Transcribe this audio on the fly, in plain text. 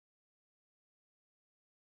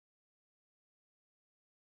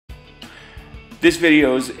This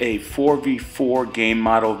video is a 4v4 game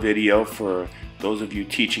model video for those of you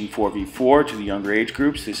teaching 4v4 to the younger age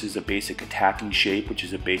groups. This is a basic attacking shape, which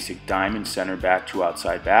is a basic diamond, center back, 2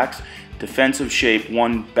 outside backs. Defensive shape,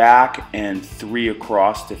 1 back and 3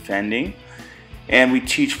 across defending. And we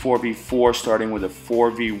teach 4v4 starting with a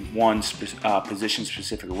 4v1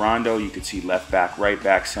 position-specific rondo. You can see left back, right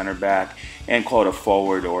back, center back, and call it a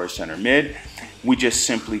forward or a center mid. We just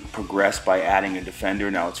simply progress by adding a defender.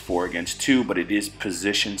 Now it's 4 against 2, but it is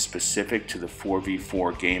position-specific to the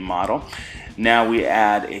 4v4 game model. Now we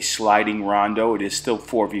add a sliding rondo. It is still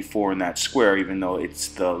 4v4 in that square, even though it's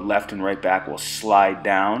the left and right back will slide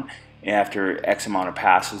down after X amount of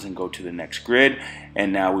passes and go to the next grid.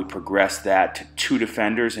 And now we progress that to 2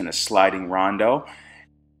 defenders in a sliding rondo.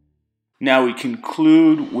 Now we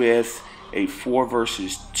conclude with a 4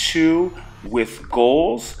 versus 2 with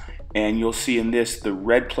goals. And you'll see in this, the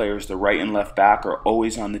red players, the right and left back, are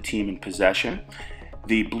always on the team in possession.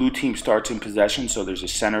 The blue team starts in possession, so there's a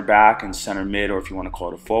center back and center mid, or if you want to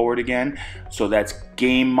call it a forward again. So that's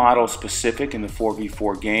game model specific in the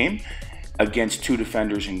 4v4 game against 2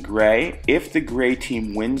 defenders in gray. If the gray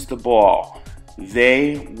team wins the ball,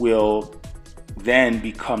 they will then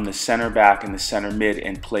become the center back and the center mid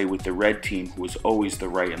and play with the red team, who is always the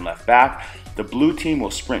right and left back. The blue team will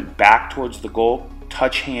sprint back towards the goal,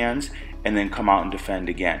 touch hands, and then come out and defend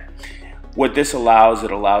again. What this allows,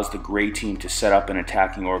 it allows the gray team to set up an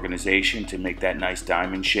attacking organization to make that nice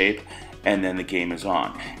diamond shape, and then the game is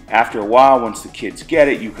on. After a while, once the kids get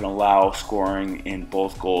it, you can allow scoring in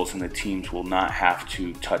both goals and the teams will not have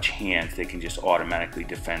to touch hands. They can just automatically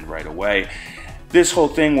defend right away. This whole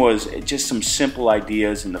thing was just some simple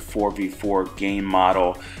ideas in the 4v4 game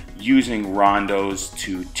model, using rondos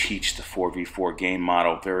to teach the 4v4 game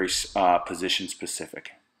model, very position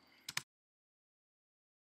specific.